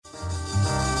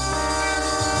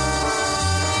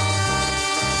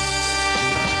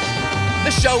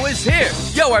The show is here.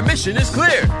 Yo, our mission is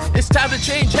clear. It's time to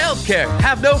change healthcare.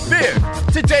 Have no fear.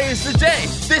 Today is the day.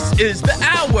 This is the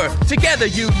hour. Together,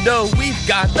 you know we've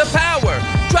got the power.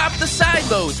 Drop the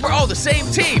silos. We're all the same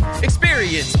team.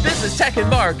 Experience, business, tech, and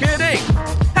marketing.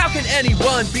 How can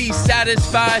anyone be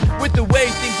satisfied with the way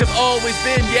things have always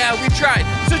been? Yeah, we've tried.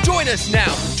 So join us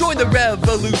now. Join the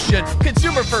revolution.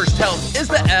 Consumer first health is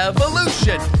the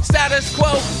evolution. Status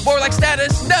quo, more like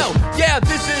status no. Yeah,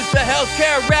 this is the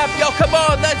healthcare rap. Y'all, come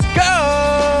on, let's go.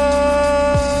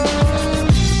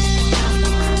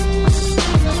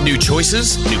 New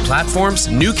choices, new platforms,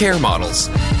 new care models.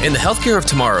 In the healthcare of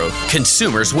tomorrow,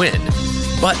 consumers win.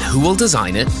 But who will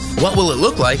design it? What will it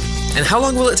look like? And how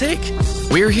long will it take?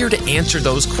 We're here to answer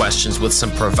those questions with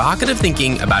some provocative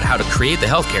thinking about how to create the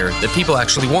healthcare that people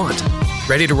actually want.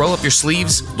 Ready to roll up your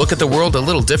sleeves, look at the world a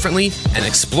little differently, and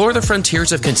explore the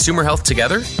frontiers of consumer health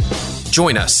together?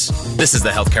 Join us. This is the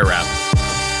Healthcare Wrap.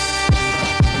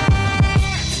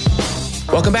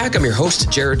 Welcome back. I'm your host,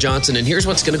 Jared Johnson, and here's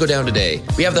what's going to go down today.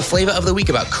 We have the flavor of the week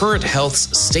about Current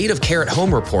Health's State of Care at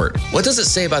Home report. What does it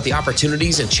say about the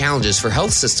opportunities and challenges for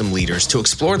health system leaders to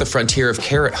explore the frontier of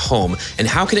care at home, and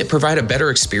how can it provide a better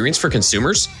experience for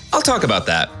consumers? I'll talk about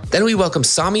that. Then we welcome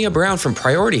Samia Brown from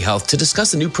Priority Health to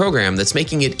discuss a new program that's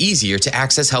making it easier to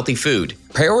access healthy food.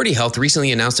 Priority Health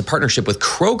recently announced a partnership with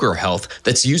Kroger Health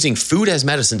that's using food as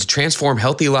medicine to transform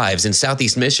healthy lives in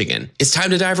Southeast Michigan. It's time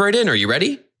to dive right in. Are you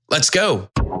ready? Let's go.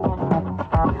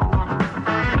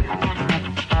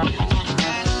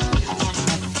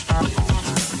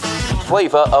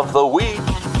 Flavor of the week.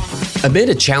 Amid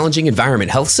a challenging environment,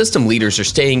 health system leaders are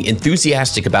staying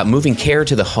enthusiastic about moving care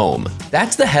to the home.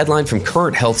 That's the headline from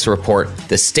Current Health's report,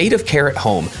 The State of Care at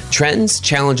Home, Trends,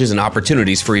 Challenges, and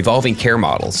Opportunities for Evolving Care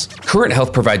Models. Current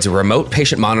Health provides a remote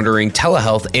patient monitoring,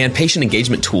 telehealth, and patient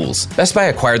engagement tools. Best Buy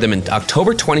acquired them in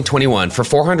October 2021 for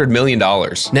 $400 million.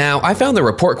 Now, I found the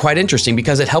report quite interesting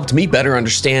because it helped me better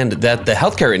understand that the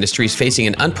healthcare industry is facing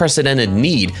an unprecedented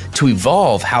need to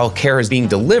evolve how care is being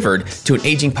delivered to an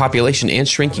aging population and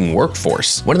shrinking workforce.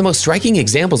 One of the most striking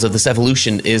examples of this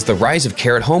evolution is the rise of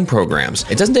care at home programs.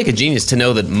 It doesn't take a genius to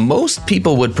know that most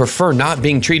people would prefer not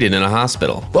being treated in a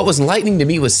hospital. What was enlightening to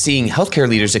me was seeing healthcare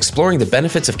leaders exploring the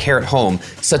benefits of care at home,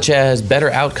 such as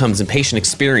better outcomes and patient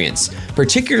experience,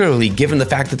 particularly given the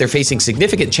fact that they're facing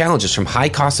significant challenges from high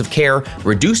costs of care,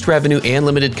 reduced revenue, and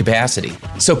limited capacity.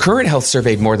 So Current Health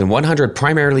surveyed more than 100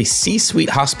 primarily C-suite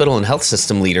hospital and health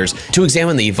system leaders to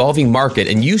examine the evolving market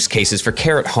and use cases for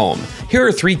care at home. Here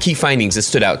are three key findings that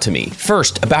stood out to me.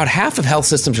 First, about half of health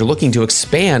systems are looking to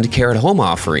expand care at home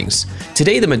offerings.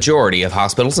 Today, the majority of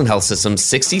hospitals and health systems,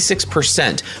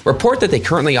 66%, report that they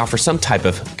currently offer some type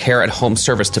of care at home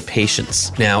service to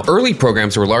patients. Now, early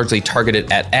programs were largely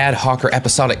targeted at ad hoc or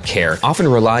episodic care, often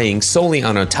relying solely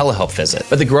on a telehealth visit.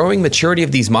 But the growing maturity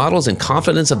of these models and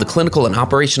confidence of the clinical and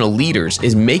operational leaders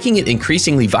is making it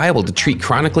increasingly viable to treat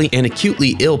chronically and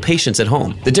acutely ill patients at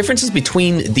home. The differences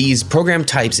between these program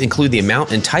types include the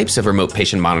amount and types of remote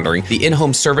patient monitoring, the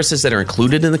in-home services that are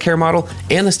included in the care model,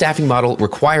 and the staffing model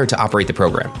required to operate the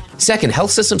program. Second,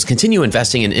 health systems continue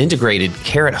investing in integrated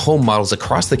care at home models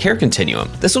across the care continuum.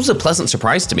 This was a pleasant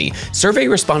surprise to me. Survey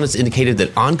respondents indicated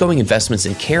that ongoing investments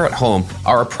in care at home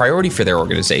are a priority for their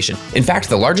organization. In fact,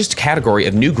 the largest category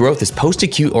of new growth is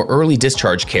post-acute or early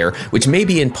discharge care, which may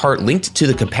be in part linked to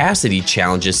the capacity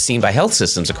challenges seen by health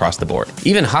systems across the board.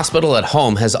 Even hospital at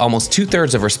home has almost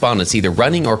 2/3 of respondents either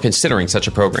running or considering such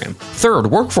a program. Third,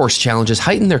 workforce challenges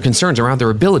heighten their concerns around their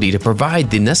ability to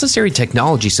provide the necessary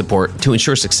technology support to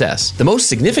ensure success. The most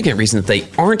significant reason that they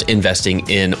aren't investing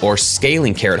in or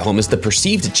scaling care at home is the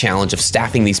perceived challenge of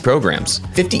staffing these programs.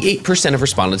 58% of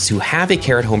respondents who have a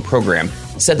care at home program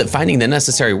said that finding the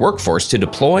necessary workforce to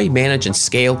deploy, manage, and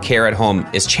scale care at home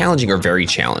is challenging or very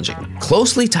challenging.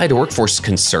 Closely tied to workforce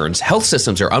concerns, health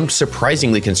systems are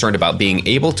unsurprisingly concerned about being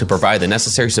able to provide the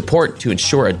necessary support to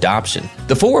ensure adoption.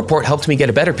 The full report helped me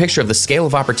get a better picture of the scale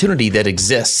of opportunity that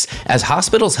exists as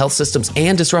hospitals, health systems,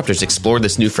 and disruptors explore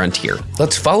this new frontier.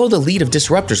 Let's follow the lead of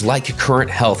disruptors like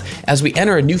Current Health as we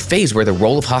enter a new phase where the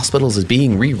role of hospitals is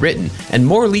being rewritten and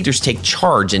more leaders take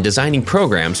charge in designing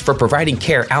programs for providing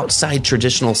care outside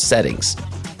traditional settings.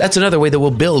 That's another way that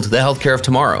we'll build the healthcare of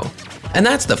tomorrow. And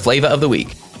that's the flavor of the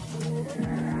week.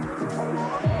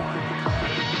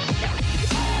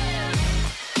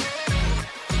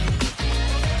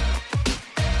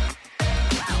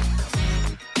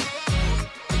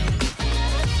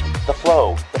 The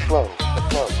flow.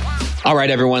 All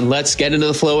right, everyone, let's get into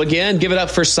the flow again. Give it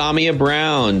up for Samia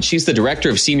Brown. She's the Director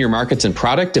of Senior Markets and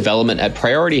Product Development at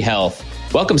Priority Health.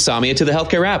 Welcome, Samia, to the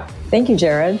Healthcare Wrap. Thank you,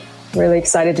 Jared. Really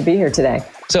excited to be here today.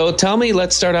 So tell me,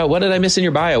 let's start out. What did I miss in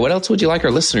your bio? What else would you like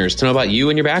our listeners to know about you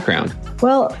and your background?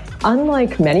 Well,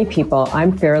 unlike many people,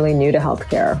 I'm fairly new to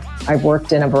healthcare. I've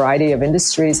worked in a variety of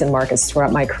industries and markets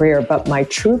throughout my career, but my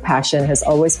true passion has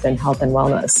always been health and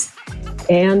wellness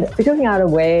and figuring out a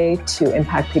way to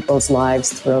impact people's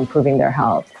lives through improving their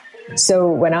health. So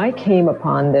when I came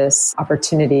upon this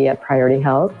opportunity at Priority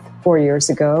Health 4 years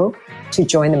ago to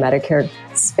join the Medicare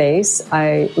space,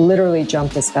 I literally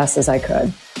jumped as fast as I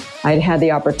could. I'd had the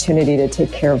opportunity to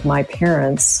take care of my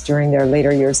parents during their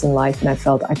later years in life, and I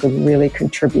felt I could really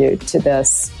contribute to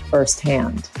this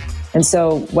firsthand. And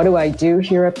so what do I do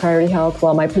here at Priority Health?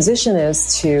 Well, my position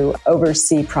is to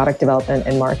oversee product development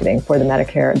and marketing for the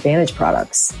Medicare Advantage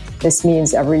products. This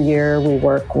means every year we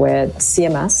work with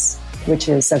CMS, which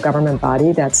is a government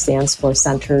body that stands for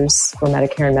Centers for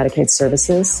Medicare and Medicaid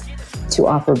Services, to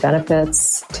offer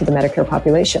benefits to the Medicare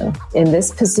population. In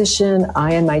this position,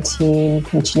 I and my team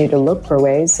continue to look for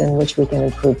ways in which we can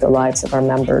improve the lives of our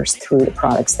members through the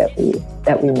products that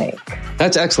we make.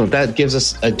 That's excellent. That gives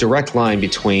us a direct line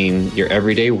between your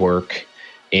everyday work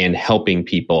and helping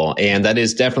people. And that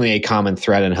is definitely a common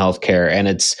thread in healthcare.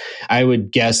 And I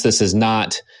would guess this is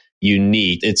not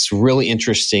unique. It's really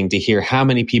interesting to hear how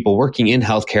many people working in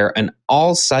healthcare and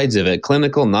all sides of it,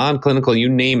 clinical, non-clinical, you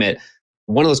name it.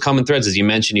 One of those common threads is you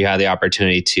mentioned you had the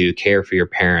opportunity to care for your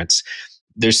parents.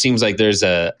 There seems like there's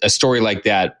a story like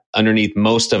that underneath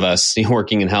most of us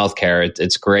working in healthcare.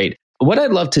 It's great. What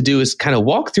I'd love to do is kind of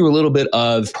walk through a little bit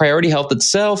of Priority Health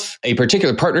itself, a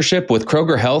particular partnership with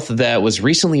Kroger Health that was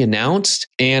recently announced.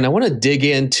 And I want to dig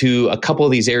into a couple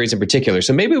of these areas in particular.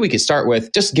 So maybe we could start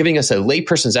with just giving us a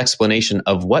layperson's explanation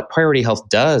of what Priority Health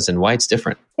does and why it's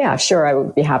different. Yeah, sure. I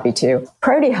would be happy to.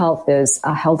 Priority Health is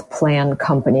a health plan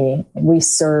company. We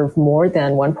serve more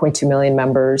than 1.2 million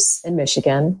members in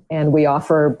Michigan, and we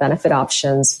offer benefit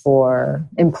options for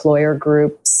employer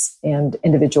groups and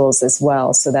individuals as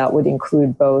well. So that would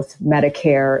include both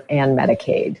Medicare and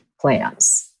Medicaid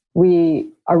plans. We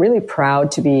are really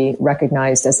proud to be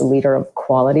recognized as a leader of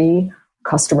quality,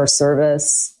 customer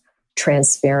service,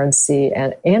 transparency,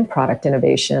 and product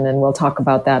innovation. And we'll talk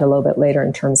about that a little bit later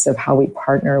in terms of how we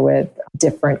partner with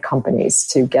different companies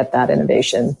to get that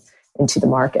innovation into the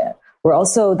market. We're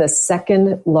also the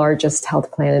second largest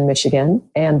health plan in Michigan,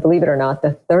 and believe it or not,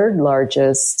 the third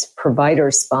largest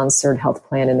provider-sponsored health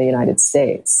plan in the United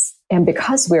States. And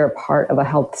because we are part of a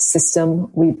health system,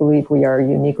 we believe we are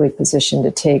uniquely positioned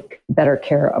to take better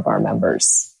care of our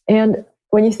members. And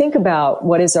when you think about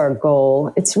what is our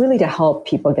goal, it's really to help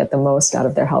people get the most out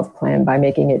of their health plan by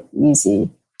making it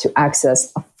easy to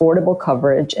access affordable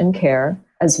coverage and care,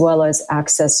 as well as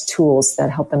access tools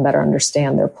that help them better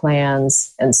understand their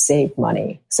plans and save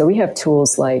money. So we have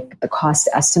tools like the Cost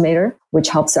Estimator, which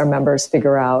helps our members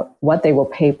figure out what they will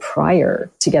pay prior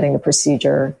to getting the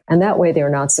procedure. And that way they're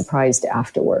not surprised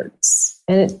afterwards.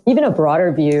 And even a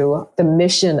broader view, the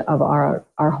mission of our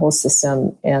whole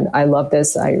system, and I love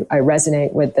this, I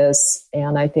resonate with this,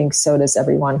 and I think so does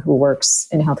everyone who works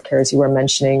in healthcare, as you were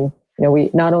mentioning. You know,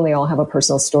 we not only all have a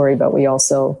personal story, but we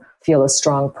also feel a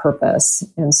strong purpose.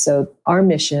 And so our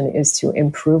mission is to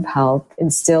improve health,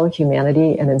 instill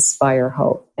humanity, and inspire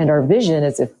hope. And our vision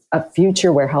is a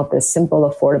future where health is simple,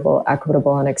 affordable,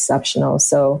 equitable, and exceptional.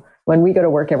 So when we go to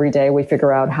work every day, we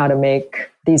figure out how to make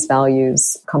these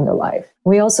values come to life.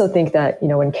 We also think that, you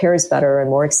know, when care is better and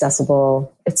more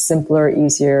accessible, it's simpler,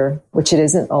 easier, which it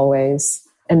isn't always,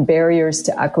 and barriers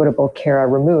to equitable care are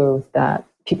removed, that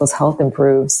people's health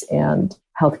improves and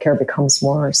healthcare becomes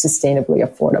more sustainably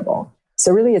affordable.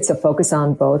 So really, it's a focus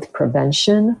on both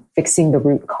prevention, fixing the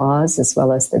root cause, as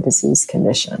well as the disease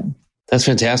condition. That's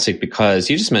fantastic, because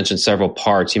you just mentioned several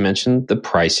parts. You mentioned the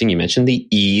pricing, you mentioned the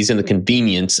ease and the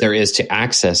convenience there is to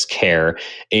access care.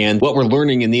 And what we're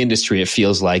learning in the industry, it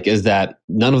feels like, is that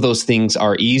none of those things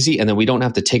are easy, and that we don't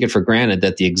have to take it for granted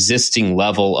that the existing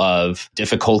level of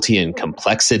difficulty and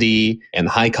complexity and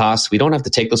high costs, we don't have to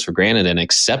take those for granted and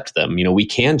accept them. You know, we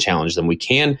can challenge them, we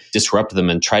can disrupt them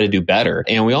and try to do better.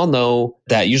 And we all know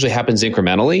that usually happens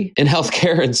incrementally in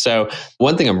healthcare. And so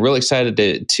one thing I'm really excited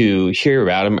to hear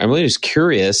about, I'm really just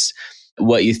curious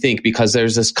what you think, because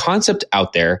there's this concept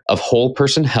out there of whole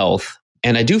person health.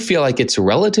 And I do feel like it's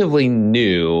relatively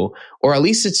new, or at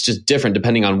least it's just different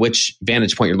depending on which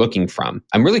vantage point you're looking from.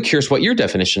 I'm really curious what your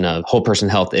definition of whole person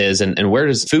health is, and where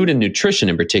does food and nutrition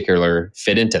in particular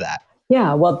fit into that?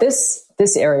 Yeah, well, this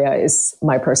area is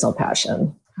my personal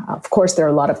passion. Of course, there are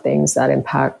a lot of things that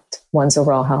impact one's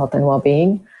overall health and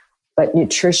well-being, but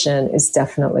nutrition is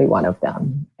definitely one of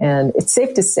them. And it's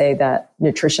safe to say that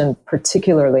nutrition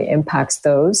particularly impacts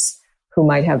those who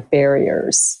might have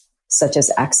barriers, such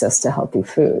as access to healthy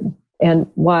food. And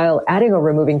while adding or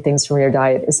removing things from your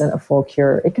diet isn't a full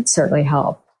cure, it can certainly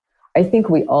help. I think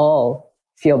we all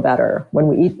feel better when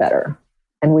we eat better,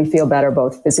 and we feel better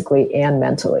both physically and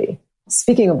mentally.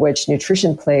 Speaking of which,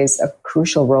 nutrition plays a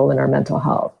crucial role in our mental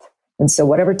health. And so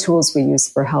whatever tools we use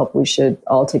for help, we should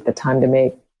all take the time to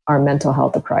make our mental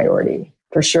health a priority.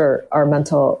 For sure, our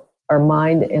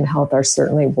mind and health are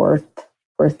certainly worth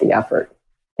the effort.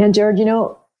 And Jared,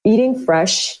 eating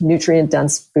fresh,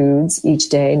 nutrient-dense foods each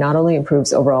day not only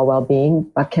improves overall well-being,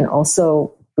 but can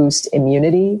also boost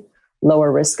immunity,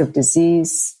 lower risk of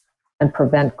disease, and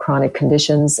prevent chronic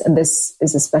conditions. And this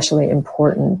is especially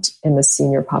important in the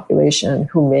senior population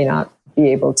who may not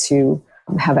be able to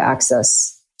have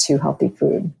access to healthy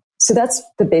food. So that's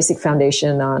the basic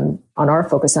foundation on our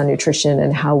focus on nutrition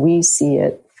and how we see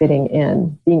it fitting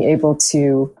in, being able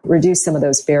to reduce some of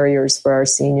those barriers for our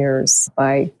seniors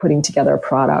by putting together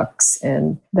products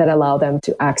and that allow them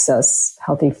to access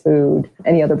healthy food,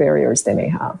 any other barriers they may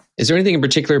have. Is there anything in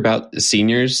particular about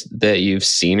seniors that you've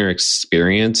seen or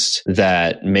experienced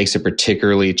that makes it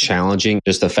particularly challenging?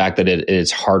 Just the fact that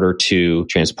it's harder to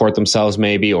transport themselves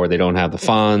maybe, or they don't have the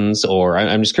funds, or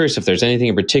I'm just curious if there's anything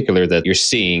in particular that you're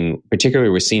seeing, particularly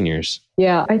with seniors.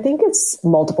 Yeah, I think it's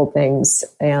multiple things,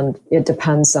 and it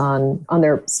depends on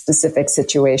their specific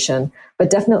situation. But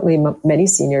definitely many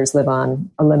seniors live on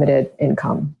a limited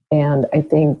income. And I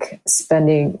think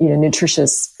spending,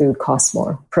 nutritious food costs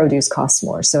more, produce costs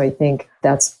more. So I think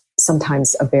that's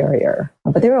sometimes a barrier.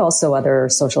 But there are also other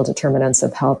social determinants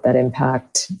of health that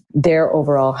impact their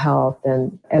overall health.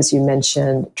 And as you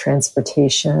mentioned,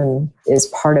 transportation is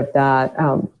part of that.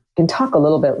 We can talk a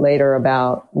little bit later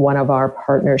about one of our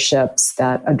partnerships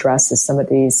that addresses some of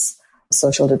these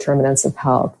social determinants of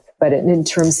health. But in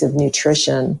terms of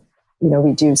nutrition,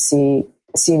 we do see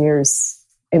seniors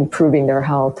improving their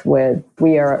health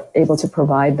we are able to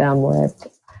provide them with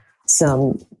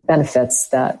some benefits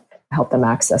that help them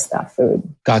access that food.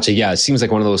 Gotcha. Yeah. It seems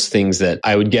like one of those things that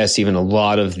I would guess even a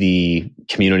lot of the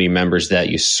community members that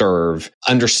you serve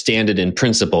understand it in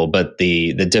principle, but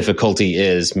the difficulty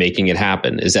is making it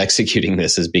happen, is executing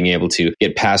this, is being able to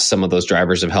get past some of those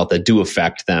drivers of health that do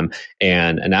affect them.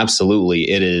 And absolutely,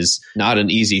 it is not an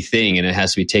easy thing, and it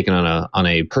has to be taken on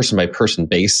a person by person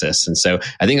basis. And so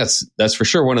I think that's for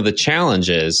sure one of the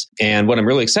challenges. And what I'm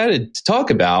really excited to talk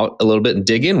about a little bit and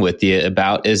dig in with you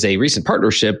about is a recent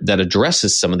partnership that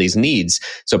addresses some of these needs.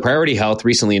 So Priority Health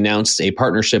recently announced a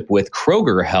partnership with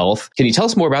Kroger Health. Can you tell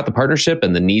us more about the partnership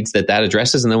and the needs that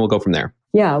addresses, and then we'll go from there?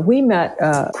 Yeah, we met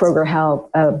Kroger Health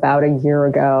about a year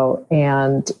ago,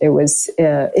 and it was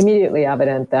immediately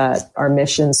evident that our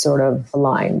mission sort of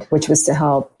aligned, which was to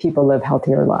help people live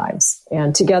healthier lives.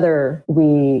 And together,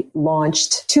 we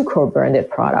launched 2 co-branded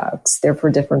products. They're for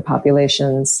different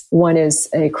populations. One is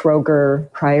a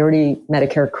Kroger Priority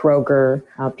Medicare Kroger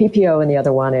PPO, and the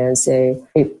other one is a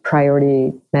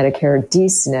Priority Medicare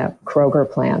D-SNP Kroger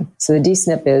plan. So the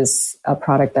D-SNP is a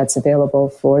product that's available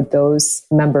for those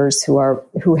members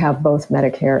who have both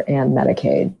Medicare and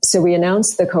Medicaid. So we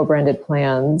announced the co-branded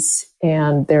plans,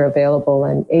 and they're available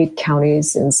in 8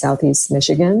 counties in Southeast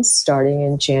Michigan, starting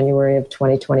in January of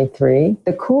 2023.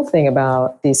 The cool thing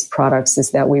about these products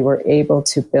is that we were able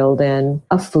to build in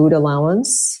a food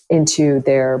allowance into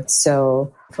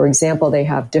so for example, they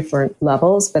have different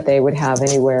levels, but they would have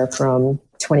anywhere from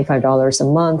 $25 a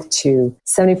month to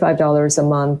 $75 a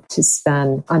month to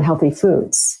spend on healthy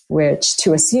foods, which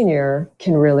to a senior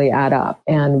can really add up.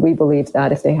 And we believe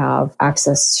that if they have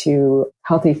access to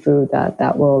healthy food,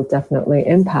 that will definitely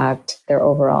impact their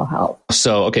overall health.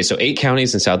 So 8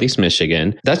 counties in Southeast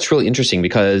Michigan. That's really interesting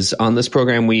because on this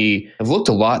program, we have looked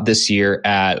a lot this year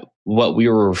at what we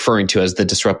were referring to as the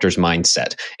disruptor's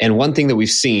mindset. And one thing that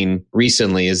we've seen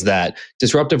recently is that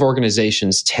disruptive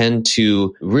organizations tend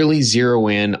to really zero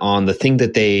in on the thing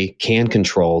that they can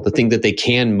control, the thing that they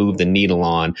can move the needle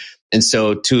on. And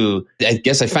so I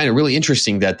guess I find it really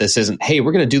interesting that this isn't, hey,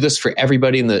 we're going to do this for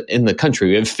everybody in the country.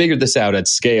 We have figured this out at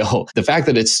scale. The fact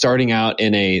that it's starting out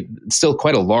in still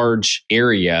quite a large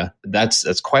area,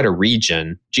 that's quite a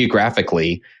region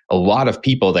geographically, a lot of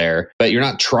people there, but you're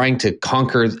not trying to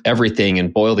conquer everything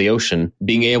and boil the ocean.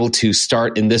 Being able to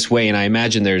start in this way, and I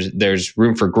imagine there's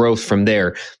room for growth from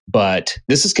there. But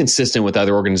this is consistent with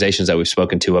other organizations that we've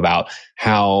spoken to about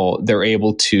how they're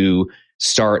able to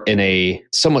start in a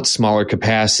somewhat smaller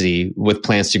capacity with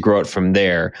plans to grow it from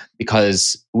there,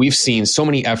 because we've seen so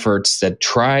many efforts that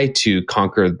try to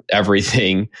conquer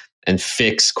everything and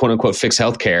fix, quote unquote, fix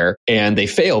healthcare. And they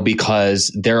fail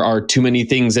because there are too many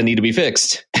things that need to be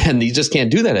fixed. And you just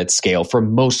can't do that at scale for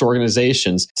most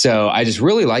organizations. So I just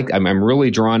really I'm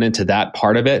really drawn into that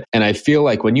part of it. And I feel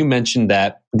like when you mentioned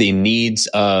that the needs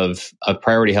of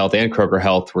Priority Health and Kroger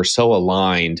Health were so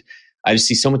aligned, I just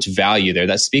see so much value there.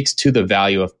 That speaks to the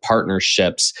value of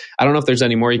partnerships. I don't know if there's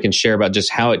any more you can share about just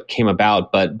how it came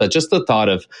about, but just the thought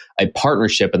of a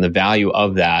partnership and the value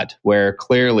of that, where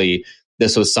clearly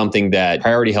this was something that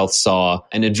Priority Health saw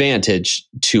an advantage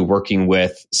to working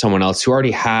with someone else who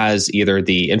already has either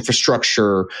the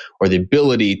infrastructure or the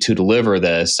ability to deliver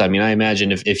this. I mean, I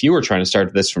imagine if you were trying to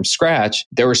start this from scratch,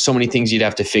 there were so many things you'd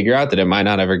have to figure out that it might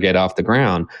not ever get off the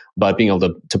ground. But being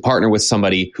able to partner with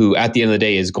somebody who at the end of the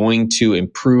day is going to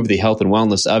improve the health and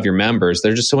wellness of your members,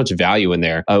 there's just so much value in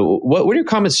there. What are your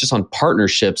comments just on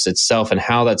partnerships itself and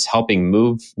how that's helping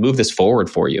move this forward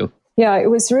for you? Yeah,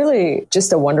 it was really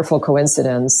just a wonderful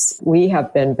coincidence. We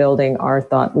have been building our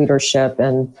thought leadership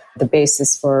and the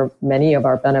basis for many of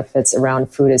our benefits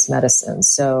around food as medicine.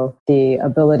 So the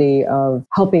ability of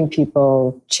helping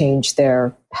people change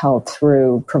their health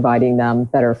through providing them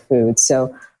better food.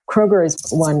 So Kroger is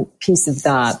one piece of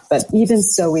that. But even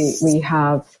so, we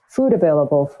have food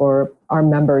available for our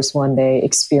members when they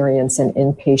experience an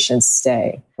inpatient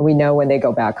stay. We know when they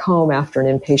go back home after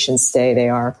an inpatient stay, they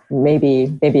are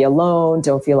maybe alone,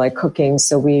 don't feel like cooking.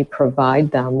 So we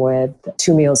provide them with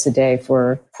 2 meals a day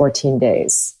for 14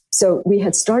 days. So we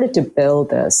had started to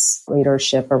build this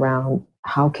leadership around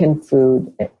how can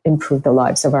food improve the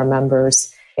lives of our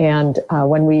members. And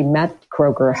when we met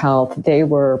Kroger Health, they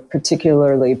were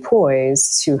particularly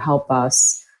poised to help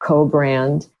us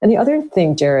co-brand. And the other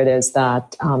thing, Jared, is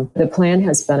that the plan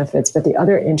has benefits, but the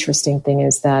other interesting thing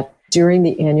is that during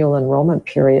the annual enrollment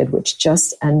period, which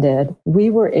just ended, we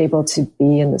were able to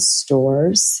be in the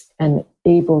stores and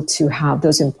able to have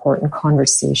those important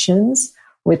conversations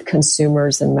with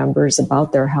consumers and members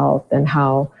about their health and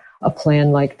how a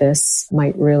plan like this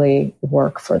might really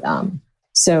work for them.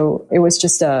 So it was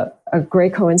just a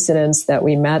great coincidence that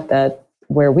we met, that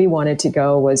where we wanted to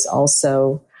go was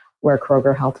also where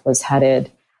Kroger Health was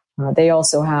headed. They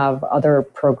also have other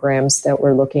programs that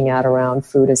we're looking at around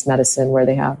food as medicine,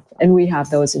 where and we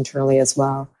have those internally as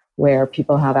well, where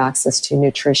people have access to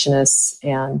nutritionists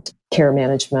and care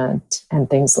management and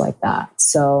things like that.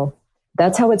 So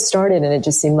that's how it started, and it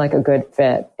just seemed like a good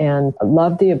fit. And I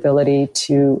love the ability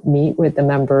to meet with the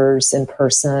members in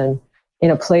person in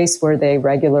a place where they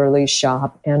regularly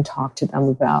shop and talk to them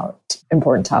about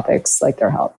important topics like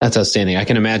their health. That's outstanding. I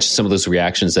can imagine some of those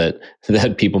reactions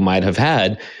that people might have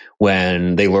had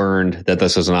when they learned that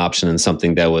this was an option and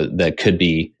something that could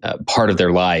be part of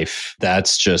their life.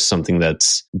 That's just something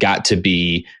that's got to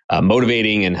be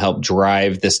motivating and help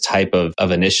drive this type of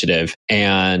initiative.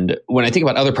 And when I think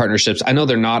about other partnerships, I know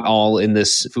they're not all in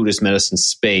this food as medicine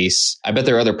space. I bet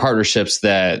there are other partnerships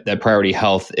that Priority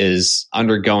Health is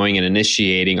undergoing and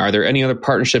initiating. Are there any other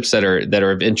partnerships that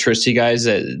are of interest to you guys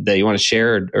that you want to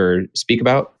share or speak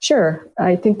about? Sure.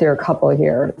 I think there are a couple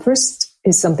here. First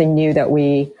is something new that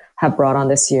we have brought on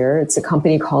this year. It's a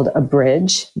company called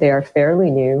Abridge. They are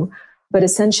fairly new, but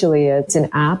essentially it's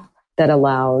an app that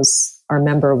allows our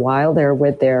member, while they're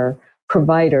with their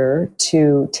provider,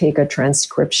 to take a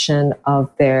transcription of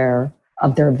their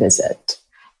visit.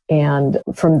 And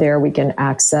from there we can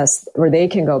access, or they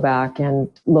can go back and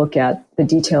look at the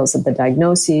details of the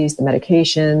diagnoses, the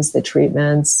medications, the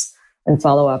treatments, and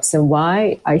follow-ups. And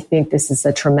why I think this is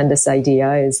a tremendous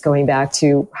idea is going back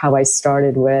to how I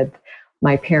started with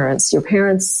my parents. Your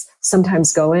parents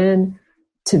sometimes go in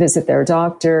to visit their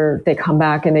doctor. They come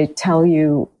back and they tell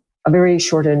you a very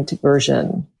shortened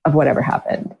version of whatever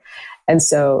happened. And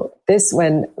so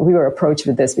when we were approached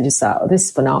with this, we just thought, oh, this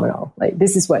is phenomenal. Like,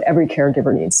 this is what every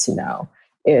caregiver needs to know,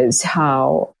 is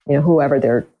how, whoever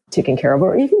they're taking care of,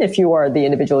 or even if you are the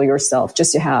individual yourself,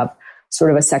 just to have sort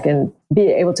of a second, be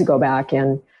able to go back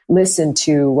and listen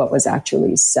to what was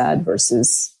actually said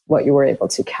versus what you were able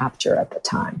to capture at the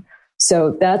time.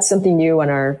 So that's something new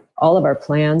on all of our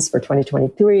plans for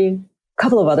 2023. A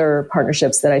couple of other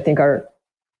partnerships that I think are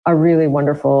really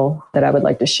wonderful that I would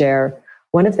like to share.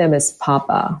 One of them is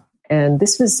Papa. And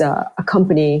this was a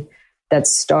company that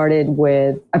started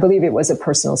with, I believe it was a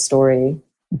personal story,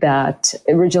 that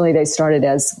originally they started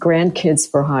as Grandkids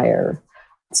for Hire.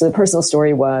 So the personal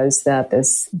story was that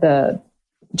the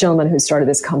gentleman who started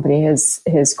this company,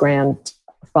 his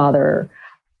grandfather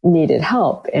needed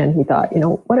help. And he thought,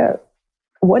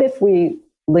 what if we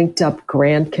linked up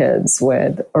grandkids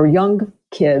or young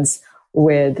kids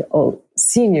with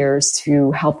seniors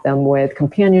to help them with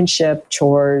companionship,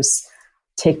 chores,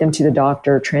 take them to the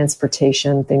doctor,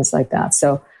 transportation, things like that.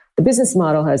 So the business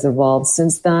model has evolved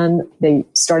since then. They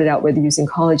started out with using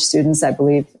college students. I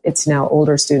believe it's now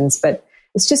older students, but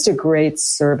it's just a great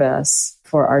service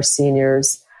for our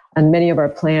seniors. And many of our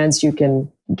plans, you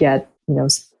can get, a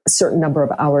certain number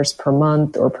of hours per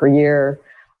month or per year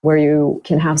where you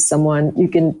can have someone, you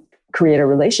can create a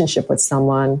relationship with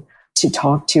someone to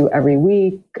talk to every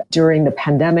week. During the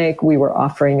pandemic, we were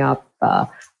offering up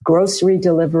grocery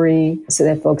delivery so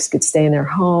that folks could stay in their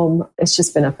home. It's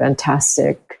just been a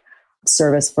fantastic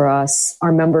service for us.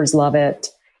 Our members love it.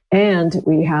 And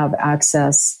we have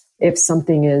access. If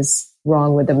something is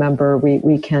wrong with the member,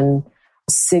 we can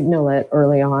signal it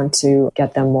early on to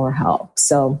get them more help.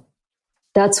 So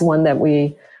that's one that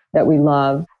we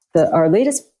love. Our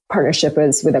latest partnership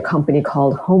is with a company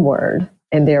called Homeward,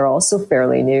 and they're also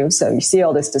fairly new. So you see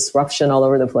all this disruption all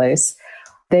over the place.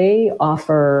 They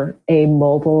offer a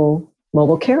mobile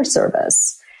care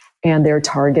service, and they're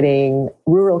targeting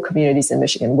rural communities in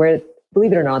Michigan where,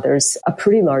 believe it or not, there's a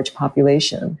pretty large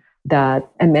population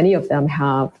and many of them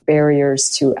have barriers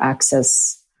to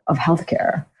access of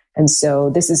healthcare. And so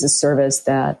this is a service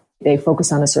that they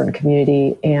focus on a certain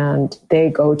community and they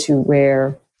go to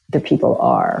where the people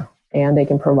are, and they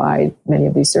can provide many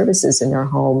of these services in their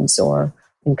homes or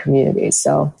in communities.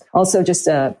 So also just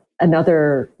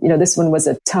another, this one was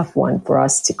a tough one for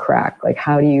us to crack. Like,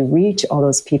 how do you reach all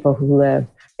those people who live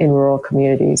in rural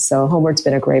communities? So Homeward's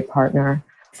been a great partner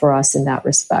for us in that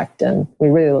respect. And we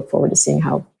really look forward to seeing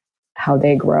how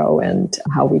they grow and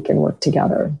how we can work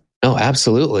together. Oh,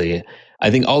 absolutely.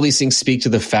 I think all these things speak to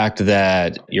the fact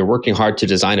that you're working hard to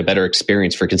design a better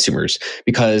experience for consumers,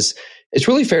 because it's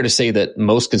really fair to say that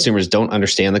most consumers don't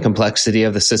understand the complexity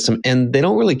of the system and they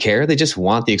don't really care. They just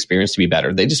want the experience to be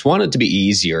better. They just want it to be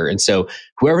easier. And so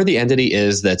whoever the entity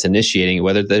is that's initiating,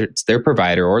 whether it's their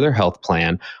provider or their health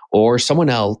plan or someone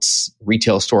else,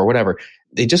 retail store, whatever,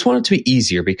 they just want it to be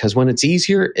easier, because when it's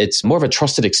easier, it's more of a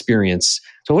trusted experience.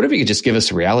 So what if you could just give us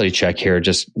a reality check here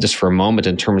just for a moment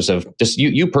in terms of just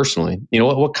you personally,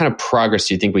 what kind of progress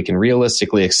do you think we can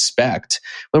realistically expect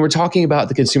when we're talking about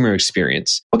the consumer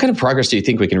experience? What kind of progress do you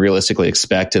think we can realistically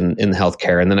expect in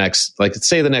healthcare in the next, let's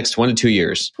say the next 1 to 2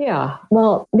 years? Yeah,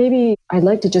 well, maybe I'd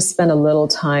like to just spend a little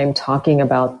time talking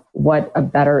about what a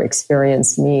better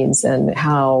experience means and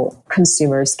how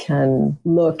consumers can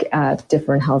look at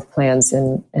different health plans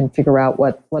and figure out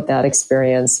what that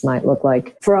experience might look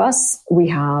like. For us, we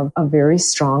have a very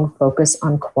strong focus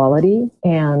on quality,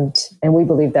 and we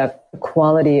believe that the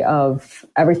quality of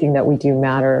everything that we do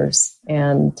matters.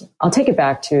 And I'll take it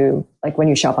back to like when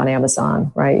you shop on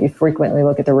Amazon, right? You frequently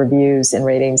look at the reviews and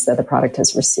ratings that the product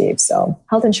has received. So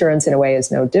health insurance in a way is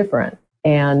no different.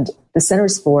 And the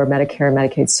Centers for Medicare and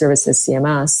Medicaid Services,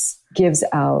 CMS, gives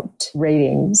out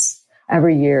ratings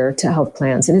every year to health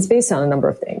plans. And it's based on a number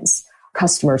of things: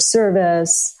 customer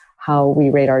service, how we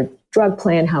rate our drug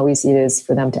plan, how easy it is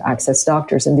for them to access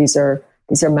doctors. And these are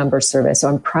member surveys. So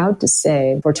I'm proud to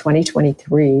say for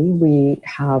 2023, we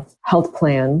have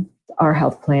our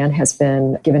health plan has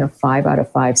been given a 5 out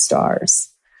of 5 stars.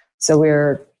 So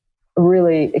we're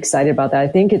really excited about that. I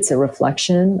think it's a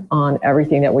reflection on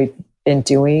everything that we've been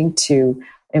doing to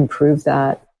improve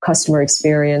that customer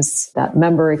experience, that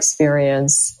member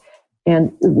experience.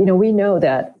 And, we know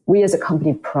that we as a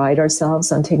company pride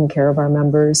ourselves on taking care of our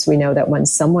members. We know that when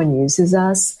someone uses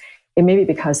us, it may be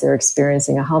because they're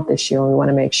experiencing a health issue, and we want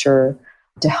to make sure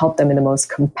to help them in the most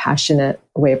compassionate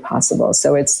way possible.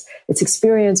 So it's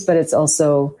experience, but it's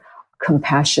also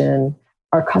compassion.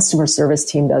 Our customer service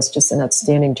team does just an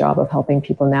outstanding job of helping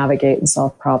people navigate and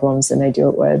solve problems, and they do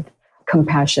it with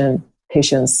compassion,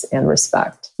 patience, and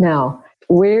respect. Now,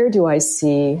 where do I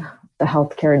see the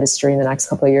healthcare industry in the next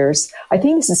couple of years? I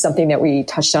think this is something that we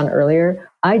touched on earlier.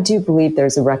 I do believe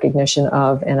there's a recognition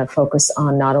of and a focus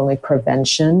on not only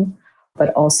prevention, but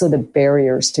also the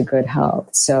barriers to good health.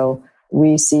 So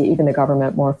we see even the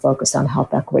government more focused on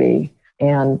health equity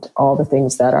and all the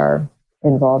things that are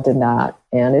involved in that.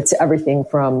 And it's everything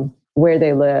from where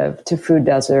they live to food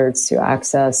deserts to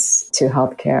access to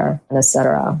healthcare, and et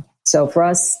cetera. So for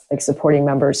us, like supporting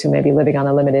members who may be living on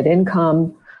a limited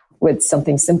income with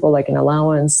something simple like an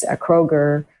allowance at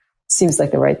Kroger seems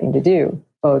like the right thing to do,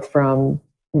 both from,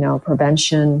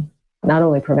 prevention, not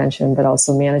only prevention, but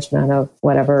also management of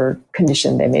whatever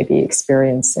condition they may be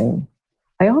experiencing.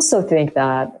 I also think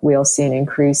that we'll see an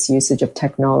increased usage of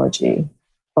technology,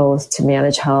 both to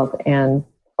manage health and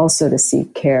also to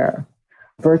seek care.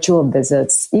 Virtual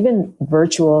visits, even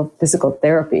virtual physical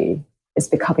therapy is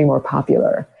becoming more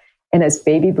popular. And as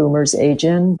baby boomers age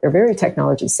in, they're very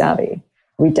technology savvy.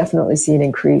 We definitely see an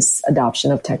increased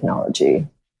adoption of technology.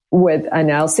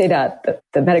 And I'll say that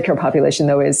the Medicare population,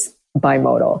 though, is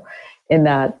bimodal. in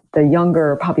that the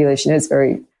younger population is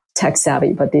very tech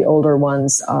savvy, but the older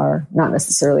ones are not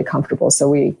necessarily comfortable. So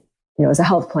we, as a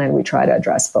health plan, we try to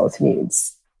address both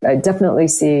needs. I definitely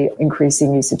see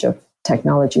increasing usage of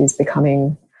technologies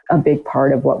becoming a big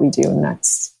part of what we do in the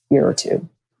next year or two.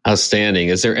 Outstanding.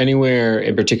 Is there anywhere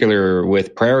in particular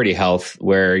with Priority Health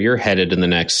where you're headed in the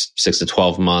next 6 to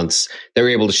 12 months that we're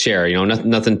able to share?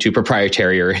 Nothing too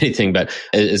proprietary or anything, but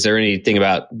is there anything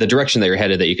about the direction that you're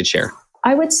headed that you could share?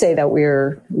 I would say that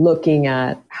we're looking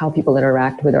at how people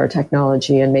interact with our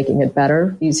technology and making it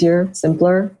better, easier,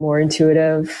 simpler, more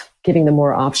intuitive, giving them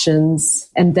more options.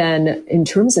 And then in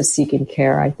terms of seeking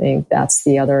care, I think that's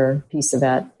the other piece of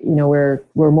it. We're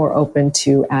more open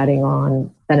to adding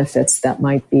on benefits that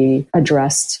might be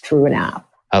addressed through an app.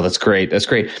 Oh, that's great. That's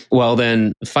great. Well,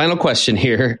 then, final question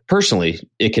here. Personally,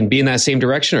 it can be in that same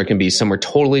direction or it can be somewhere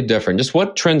totally different. Just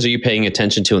what trends are you paying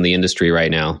attention to in the industry right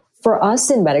now? For us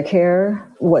in Medicare,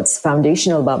 what's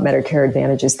foundational about Medicare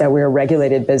Advantage is that we're a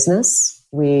regulated business.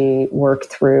 We work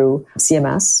through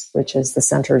CMS, which is the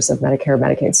Centers of Medicare and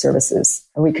Medicaid Services,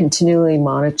 and we continually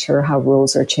monitor how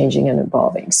rules are changing and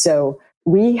evolving. So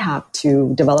we have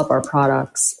to develop our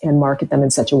products and market them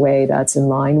in such a way that's in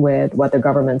line with what the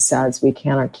government says we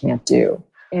can or can't do.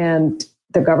 And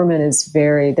the government is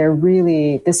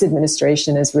this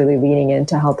administration is really leaning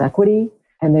into health equity.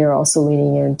 And they're also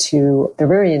they're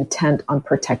very intent on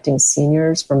protecting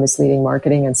seniors from misleading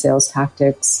marketing and sales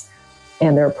tactics.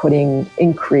 And they're putting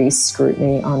increased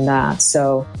scrutiny on that.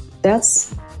 So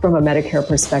that's from a Medicare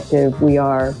perspective. We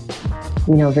are,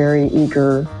 very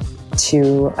eager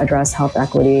to address health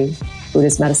equity.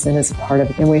 Buddhist medicine is a part of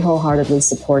it. And we wholeheartedly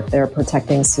support their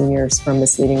protecting seniors from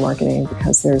misleading marketing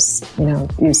because there's,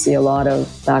 you see a lot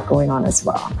of that going on as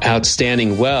well.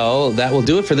 Outstanding. Well, that will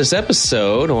do it for this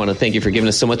episode. I want to thank you for giving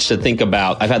us so much to think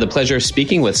about. I've had the pleasure of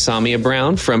speaking with Samia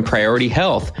Brown from Priority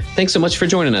Health. Thanks so much for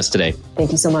joining us today.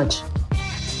 Thank you so much.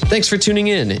 Thanks for tuning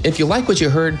in. If you like what you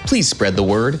heard, please spread the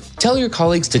word. Tell your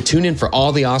colleagues to tune in for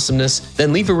all the awesomeness,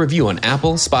 then leave a review on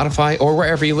Apple, Spotify, or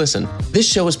wherever you listen. This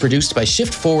show is produced by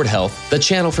Shift Forward Health, the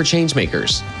channel for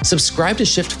changemakers. Subscribe to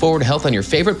Shift Forward Health on your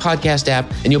favorite podcast app,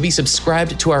 and you'll be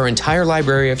subscribed to our entire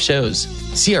library of shows.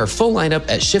 See our full lineup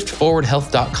at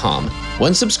shiftforwardhealth.com.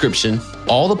 One subscription,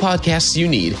 all the podcasts you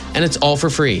need, and it's all for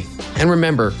free. And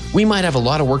remember, we might have a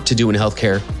lot of work to do in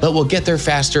healthcare, but we'll get there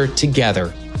faster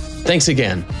together. Thanks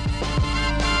again.